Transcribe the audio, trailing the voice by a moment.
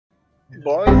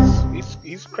Boys,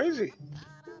 he's crazy.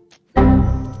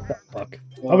 Fuck.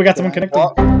 Oh, we got someone connected.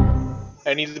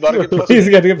 And he's about to get plus He's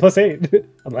got to get +8.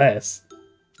 Unless.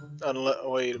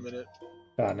 wait a minute.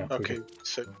 Oh, no. Okay,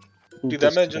 sick. Dude,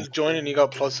 that man just joined and he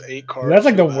got +8 cards. That's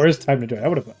like the worst time to join. I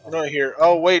would have. I'm not here.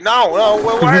 Oh, wait, no,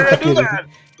 why did I do that?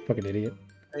 Fucking idiot.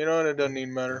 You know what? It doesn't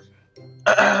even matter.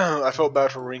 I felt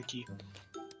bad for Rinky.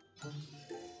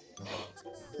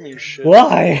 Give me your shit.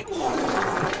 Why?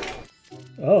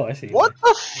 Oh, I see. What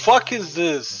the fuck is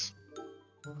this?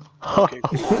 Okay,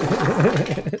 cool.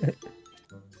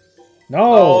 No!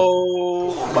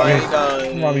 Oh my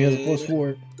god. Mommy has a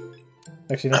 +4.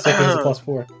 Actually, no, Second has a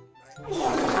 +4.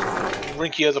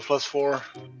 Rinky has a +4.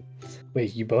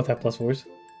 Wait, you both have +4s?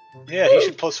 Yeah, he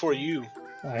should +4 you.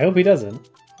 I hope he doesn't.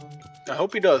 I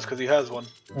hope he does, because he has one.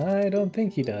 I don't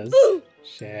think he does.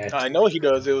 Shit. I know he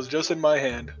does, it was just in my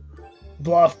hand.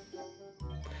 Bluff.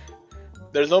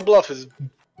 There's no bluff, is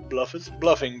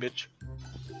bluffing, bitch.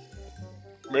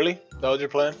 Really? That was your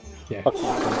plan? Yeah.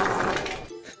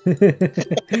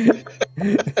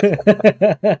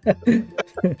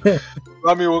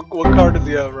 Rami, what card does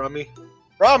he have, Rami?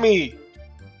 Rami!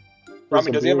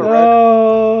 Rami, does he have a red?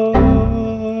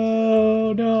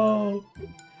 Oh, no.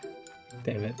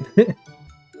 Damn it.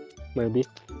 Maybe.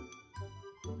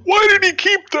 Why did he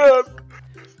keep that?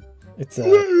 It's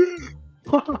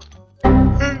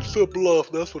It's a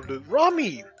bluff, that's what it is.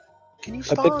 Rami! Can you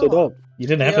stop? I picked it up. You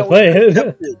didn't have to play it.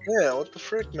 Yeah, what the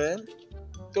frick, man?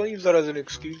 Don't use that as an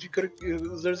excuse. You could.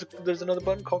 There's another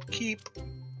button called keep.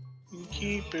 You can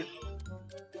keep it.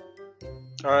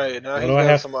 All right, now he's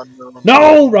got some unknown.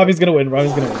 No, Robbie's gonna win.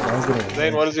 Robbie's gonna win. Robbie's gonna win.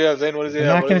 Zane, what does he have? Zane, what does he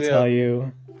have? I'm not gonna tell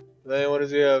you. Zane, what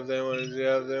does he have? Zane, what does he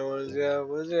have? Zane, what does he have?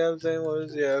 What does he have? Zane, what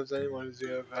does he have? Zane, what does he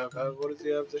have? What does he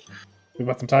have? Zane? We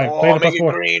got some time. Oh, Play the make it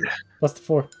 +4. green.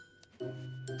 +4.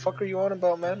 The fuck are you on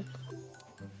about, man?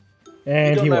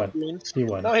 And he won. He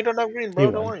won. No, he don't have green,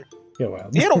 bro. Don't worry. He had a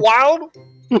wild. He had a wild.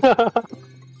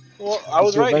 Well, I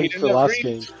was right. He didn't have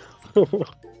greens.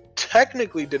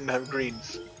 Technically, didn't have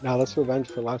greens. Now that's revenge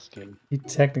for last game. He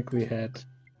technically had.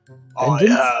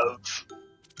 I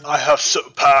have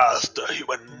surpassed the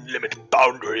human limit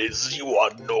boundaries. You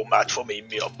are no match for me,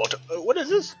 mere mortal. What is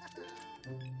this?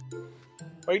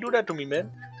 Why you do that to me,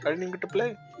 man? I didn't even get to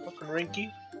play. Fucking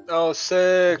Rinky. Oh,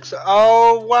 6.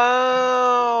 Oh,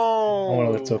 wow. I want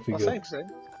to let Sophie go. Thanks, man.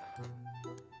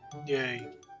 Yay.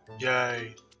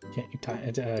 Yay.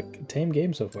 It's a tame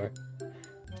game so far.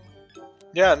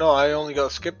 Yeah, no, I only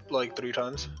got skipped like 3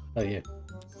 times. Oh, yeah.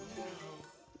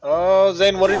 Oh,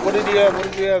 Zane, what did he have? What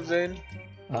does he have, Zane?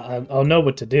 I'll know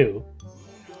what to do.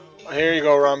 Here you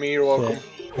go, Rami. You're welcome.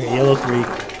 Okay, yellow 3.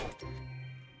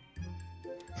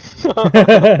 You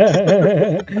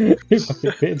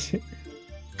fucking bitch.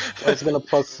 I was gonna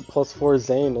 +4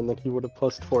 Zane, and then he would have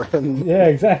 +4 him. Yeah,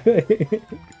 exactly.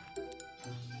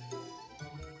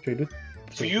 Trade with.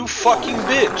 You fucking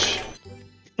bitch!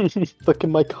 Look at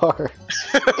my car.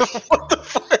 What the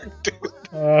fuck, dude?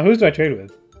 Who do I trade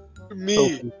with?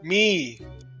 Me. I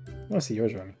want to see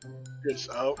yours, Rami. It's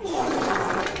out.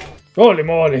 Holy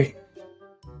moly!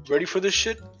 Ready for this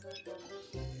shit?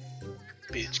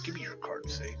 Bitch, give me your card,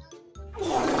 Zane.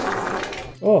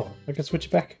 Oh, I can switch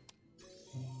it back.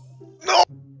 No,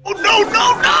 Rami!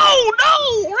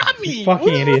 You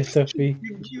fucking idiot, Sophie.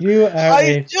 You are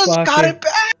I just got it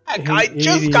back! I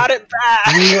just got it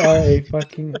back! You are a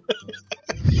fucking...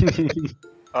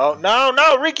 Oh,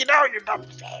 no, Ricky, no, you're not...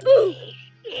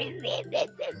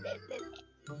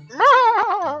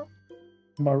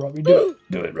 Come on, Robbie, do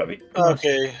it, Robbie.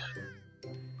 Okay.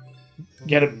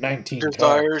 Get him 19.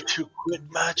 Desire to quit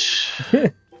match.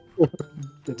 The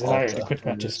desire to quit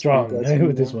match is strong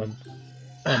with this one.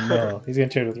 Oh no, he's gonna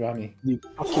trade with Rami. You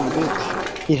fucking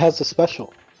bitch. He has a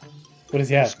special. What does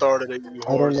he have? Started it, you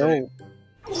I don't know.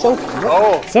 Sophie.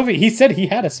 Oh! Sophie, he said he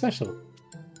had a special.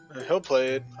 He'll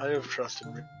play it. I never trusted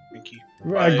Ricky.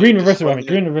 Green reverse it, Rami.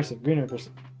 Green reverse it. Green reverse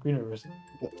it. Green reverse it.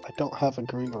 I don't have a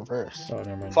green reverse. Oh,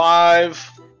 never mind.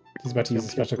 5. He's about to use a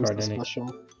special card, isn't he?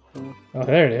 Special. Oh,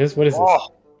 there it is. What is this?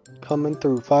 Coming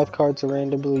through. 5 cards are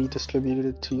randomly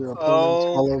distributed to your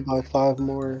opponents, followed by 5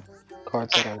 more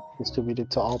cards that are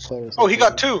distributed to all players. Oh, he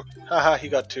got 2! Haha, he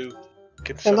got 2.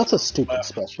 And that's a stupid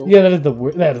special. Yeah, that is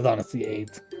that is honestly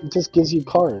 8. It just gives you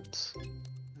cards.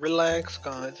 Relax,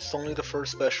 guys. It's only the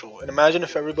first special. And imagine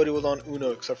if everybody was on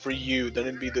Uno except for you, then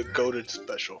it'd be the goated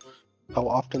special. How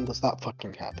often does that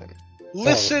fucking happen?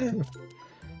 Listen!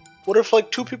 What if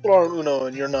like 2 people are on Uno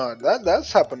and you're not?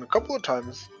 That's happened a couple of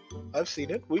times. I've seen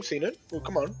it. We've seen it. Oh,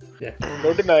 come on. Yeah.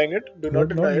 No denying it. Do not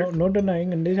deny it. No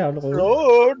denying in this house.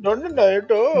 No, don't deny it.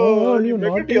 Oh, you make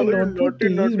naughty, it yellow. don't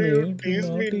you tease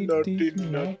You me. tease me.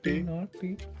 Naughty.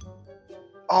 Naughty.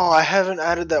 Oh, I haven't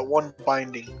added that one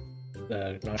binding.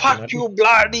 Naughty, Fuck naughty. you,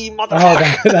 bloody Oh,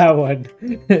 motherfucker. that one.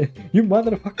 You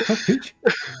motherfucker, bitch.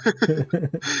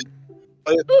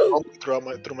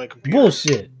 through my computer.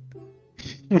 Bullshit.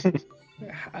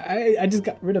 I just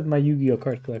got rid of my Yu-Gi-Oh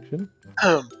card collection.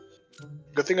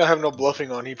 Good thing I have no bluffing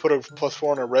on. He put a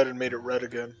 +4 on a red and made it red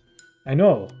again. I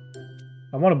know.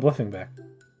 I want a bluffing back.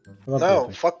 I love No,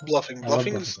 bluffing. fuck bluffing. I love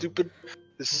Bluffing is stupid.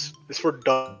 It's for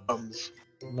dumbs.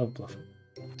 I love bluffing.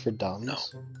 For dumbs. No.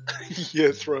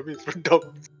 Yes, Robbie, it's for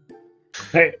dumbs.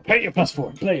 Pay your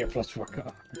 +4. Play your +4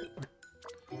 card.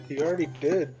 He already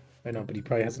did. I know, but he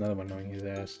probably has another one knowing his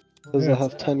ass. Does it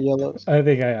have 10 yellows? I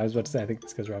think I was about to say, I think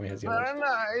it's because Rami has yellows.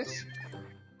 Nice.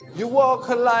 You walk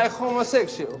like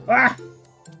homosexual. Ah!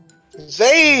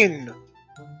 Zane!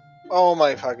 Oh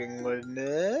my fucking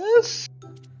goodness.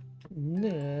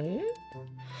 No.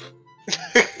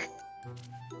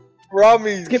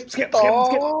 Rami, Skip.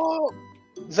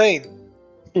 Zane.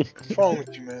 What's wrong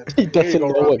with you, man? He Here you doesn't go,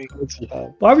 know what Rami. cards you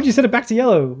have. Why would you set it back to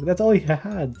yellow? That's all he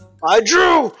had. I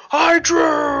drew!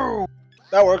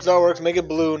 That works. Make it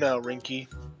blue now, Rinky.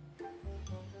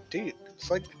 Dude, it's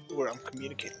like where I'm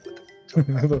communicating with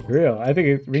him. For real. I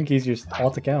think Rinky's your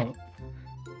alt account.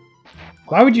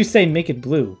 Why would you say make it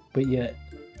blue, but yet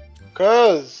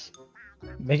Cause.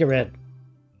 make it red?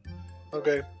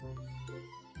 Okay.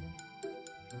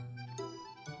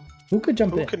 Who could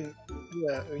jump Who in? can?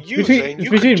 Yeah, you, Between, Zane. it's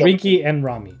You between could jump Rinky and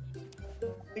Rami.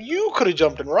 in. You could have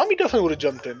jumped in. Rami definitely would have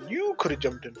jumped in. You could have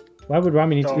jumped in. Why would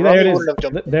Rami need to? No, There Rami it is. wouldn't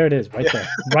have jumped. There it is, right there.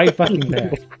 Right fucking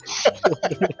there.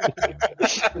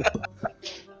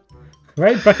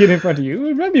 Right fucking in front of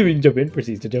you. Rami even jump in,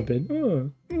 proceeds to jump in.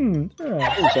 Jump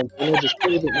in, just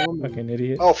play the normal. Fucking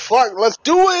idiot. Oh fuck! Let's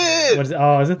do it. What is it?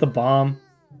 Oh, is it the bomb?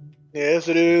 Yes,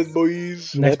 it is,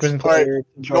 boys. Next person. Alright, Player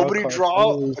to draw a nobody card. draw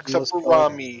Always except lose for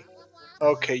card. Rami.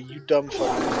 Okay, you dumb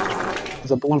fuck.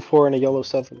 There's a blue 4 and a yellow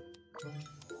 7.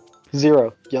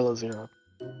 0. Yellow 0.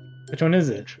 Which one is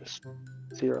it? Interest.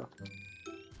 0.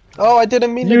 Oh, I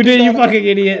didn't mean to You do did, you that. fucking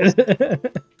idiot.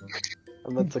 I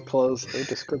meant to close the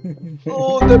description.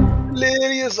 Oh, that's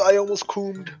hilarious! I almost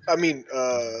coomed. I mean,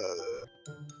 I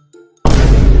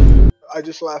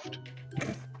just laughed.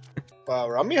 Wow,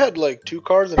 Rami had like 2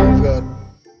 cards and I've got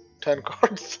 10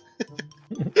 cards.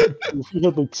 If you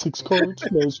had like 6 cards,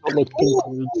 no, it's not like 10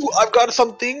 cards. Ooh, I've got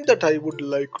something that I would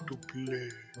like to play.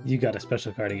 You got a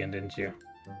special card again, didn't you?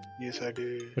 Yes, I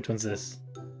did. Which one's this?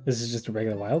 This is just a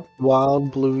regular wild?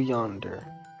 Wild Blue Yonder.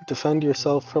 Defend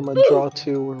yourself from a draw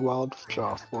 2 or wild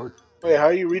draw 4. Wait, how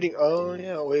are you reading? Oh,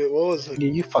 yeah, wait, what was it? Yeah,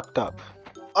 you fucked up.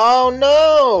 Oh,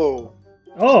 no!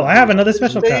 Oh, I have another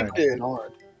special Saved card. it.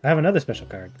 I have another special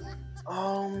card.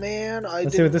 Oh, man, I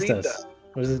Let's see what didn't this read does. that.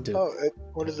 What does it do? Oh,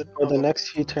 what is it? For the next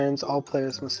few turns, all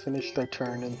players must finish their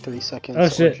turn in 3 seconds Oh,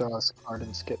 shit. or draw a card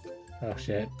and skip. Oh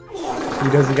shit. He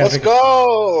does. He Let's got.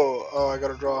 go! Oh, I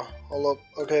gotta draw. Hold up.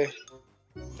 Okay.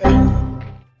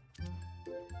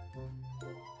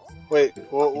 Wait.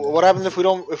 What happens if we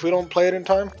don't play it in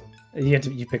time? You have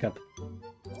to. You pick up.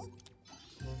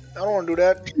 I don't want to do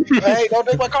that. Hey, don't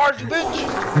take my cards, you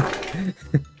bitch!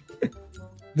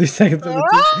 3 seconds.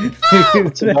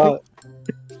 It's about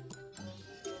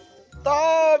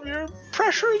Stop! You're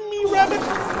pressuring me, rabbit.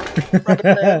 Rabbit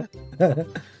man.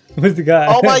 What's the guy?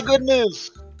 Oh my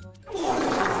goodness!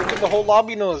 Look at the whole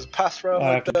lobby knows. Pass around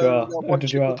I like have to draw. that I have one to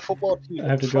chick draw. with the football team. I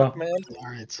have to Fuck, draw. man.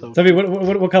 alright, so Tell me what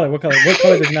color? What color? What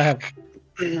color does he not have?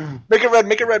 Make it red.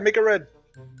 Make it red. Make it red.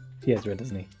 He has red,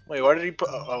 doesn't he? Wait, why did he put?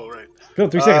 Oh, right. Go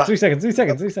 3 seconds. 3 seconds. 3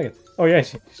 seconds. 3 seconds. Oh yeah.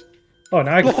 Oh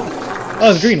now I can.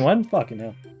 Oh, it's green one. Fucking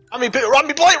hell. Rami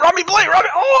play! Rami!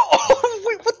 Oh!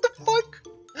 Wait, what the fuck?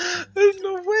 There's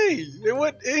no way.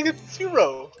 It hit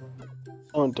 0.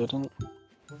 no, it didn't.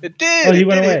 It did. Oh, he it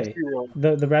went did away. hit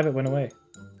 0. The rabbit went away.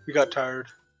 We got tired.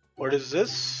 What is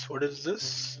this? What is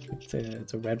this?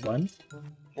 It's a red one.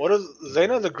 What is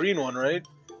Zayna? The green one, right?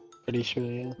 Pretty sure,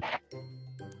 yeah.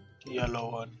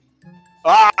 Yellow one.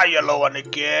 Ah, yellow one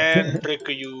again. Trick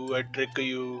you. I trick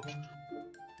you.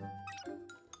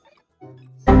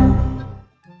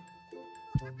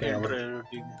 Gotta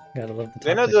love the.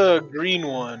 Zayna's the green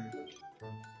one.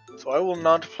 So I will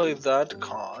not play that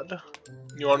card.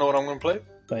 You wanna know what I'm gonna play?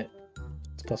 But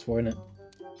it's +4 in it.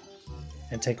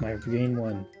 And take my green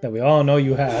one that we all know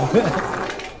you have.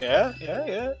 Yeah.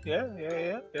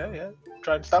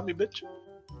 Try and stop me, bitch.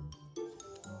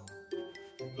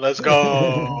 Let's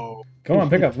go. Come on,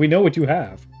 pick up. We know what you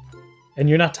have. And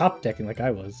you're not top decking like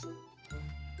I was.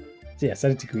 Yeah,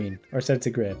 set it to green. Or set it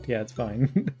to red. Yeah, it's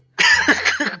fine.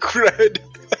 Gred.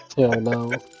 Yeah,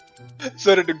 no.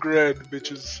 Set it to Gred,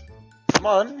 bitches. Come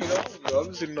on, you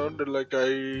obviously know that like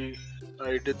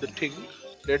I did the thing.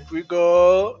 Let we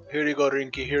go. Here you go,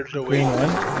 Rinky. Here's the Green way. one.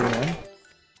 Green one.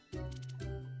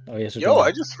 Oh, yes. Yo,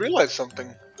 I just realized something.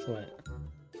 What?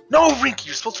 No, Rinky,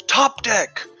 you're supposed to top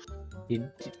deck.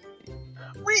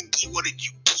 Rinky, what did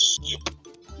you keep?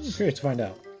 I'm curious to find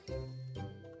out.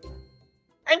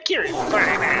 I'm curious to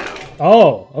find out.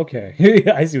 Oh, okay.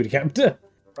 I see what he kept. I'm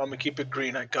gonna keep it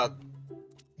green. I got.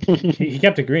 He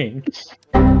kept it green.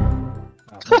 Oh,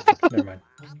 never mind.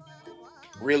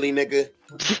 Really, nigga?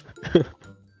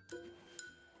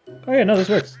 Oh yeah, no, this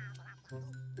works.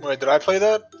 Wait, did I play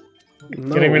that?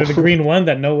 No. Getting rid of the green one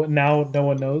that now no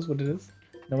one knows what it is.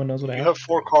 No one knows what I You have. have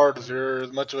 4 cards. You're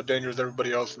as much of a danger as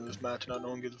everybody else in this match. Now no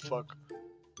one gives a fuck.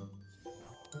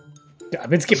 I've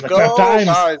been skipping Let's the go, 12 times.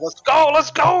 guys! Let's go!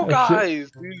 Let's go, Oh, shit.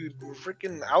 guys! Dude, we're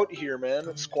freaking out here, man.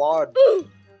 It's squad.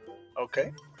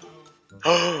 Okay.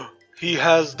 He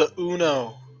has the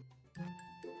Uno.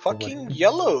 Fucking What?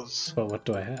 yellows. But what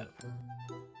do I have?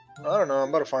 I don't know. I'm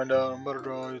about to find out. I'm about to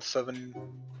draw 7.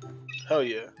 Hell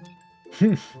yeah.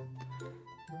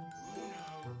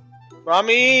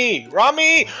 Rami!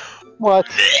 Rami! What?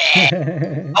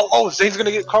 Oh, Zane's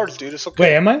gonna get cards, dude. It's okay.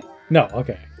 Wait, am I? No,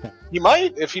 okay. No. He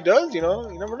might. If he does, you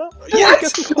never know. What?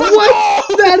 Yes! Let's What?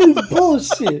 go! That is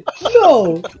bullshit.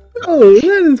 No. Oh, that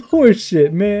is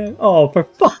horseshit, man. Oh, for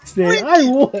fuck's sake, I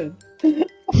won.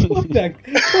 Fuck that.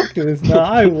 Fuck this. No,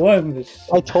 I won this.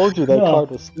 I told you that No. card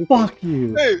was stupid. Fuck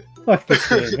you. Hey, Fuck this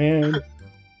shit, man.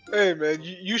 hey, man,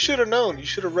 you should have known. You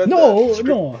should have read No, that.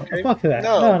 no. Okay? Fuck that.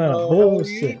 No.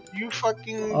 Bullshit. You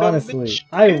fucking dumb Honestly, bitch.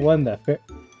 I won that.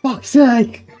 Fuck's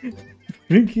sake.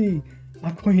 Rinky,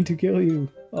 I'm going to kill you.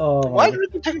 Oh. Why are you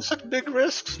taking such big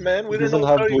risks, man? We He didn't know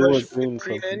doesn't how have you blue or guys green,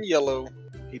 green Sophie. and yellow.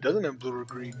 He doesn't have blue or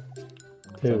green.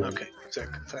 Dude. Okay, sick.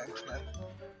 Thanks, man.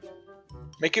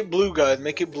 Make it blue, guys.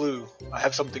 Make it blue. I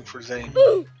have something for Zane.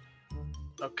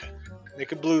 Okay.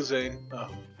 Make it blue, Zane. Oh,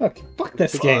 Okay, fuck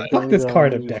this Fine. game. Fuck this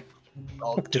card up deck.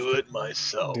 I'll do it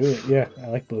myself. Do it. Yeah, I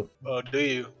like blue. Oh, do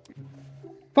you?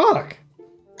 Fuck!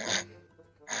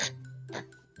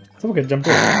 Someone could jump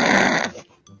in.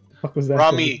 Fuck was that?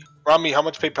 Rami, how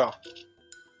much PayPal?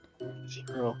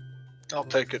 0. I'll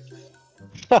take it.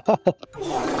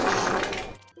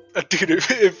 Dude,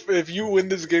 if you win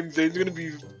this game, Zane's gonna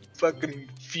be fucking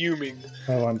fuming.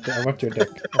 I want your deck.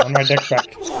 I want my deck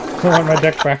back. I want my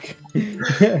deck back.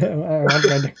 I want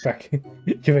my deck back.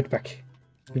 Give it back.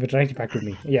 Give it right back to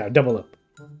me. Yeah, double up.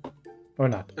 Or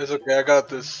not. It's okay, I got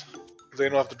this.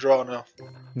 Zane will have to draw now.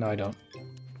 No, I don't.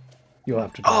 You'll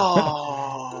have to draw.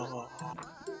 Oh,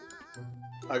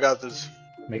 I got this.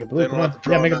 Make it blue. Then Come we'll on. have to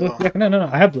draw Yeah, make it blue. now. Yeah, no.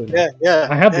 I have blue. Yeah.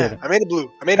 I have yeah. blue. I made it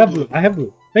blue. I made I it have blue. blue. I have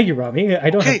blue. Thank you, Rami. I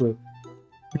don't Okay. have blue.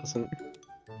 Doesn't.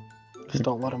 Just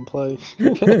don't let him play.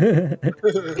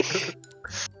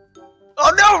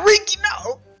 Oh no, Rinky,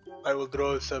 no! I will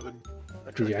draw a 7.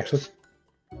 Did you actually?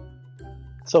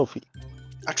 Sophie.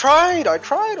 I tried,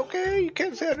 okay? You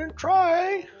can't say I didn't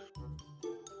try.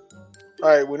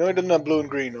 Alright, we know he doesn't have blue and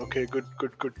green. Okay, good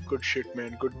shit,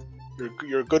 man. Good.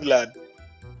 You're a good lad.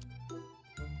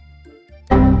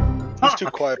 He's too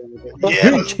quiet over there. Yeah,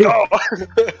 let's go!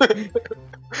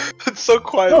 It's so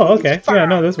quiet. Oh, okay. Yeah,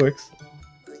 no, this works.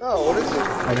 Oh, what is it?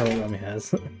 I know what Rami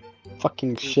has.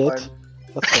 Fucking He's shit. fine.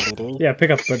 That's what they do. Yeah, pick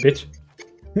up, my bitch.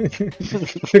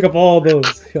 Pick up all those.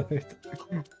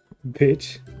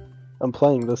 Bitch. I'm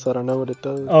playing this, I don't know what it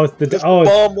does. Oh, it's the This oh.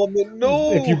 bomb woman,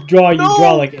 no! If you draw, you No!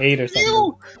 draw like 8 or something.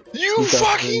 You You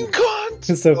got fucking me.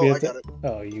 cunt! Sophie, Oh, I it's got it.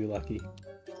 oh, you lucky.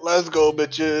 Let's go,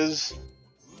 bitches.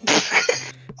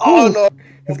 Oh no!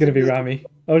 It's gonna be Rami.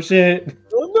 Oh shit!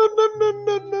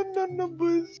 No,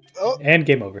 boys. Oh, And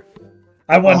game over.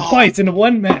 I won Oh. twice in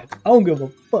one match. I don't give a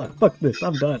fuck. Fuck this.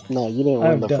 I'm done. No, you didn't I'm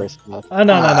win the done. first match. Oh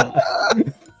no.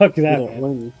 Fuck You that, didn't man.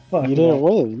 win. Fuck You didn't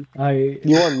that. win. I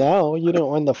You won now. You didn't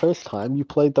win the first time. You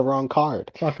played the wrong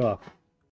card. fuck off.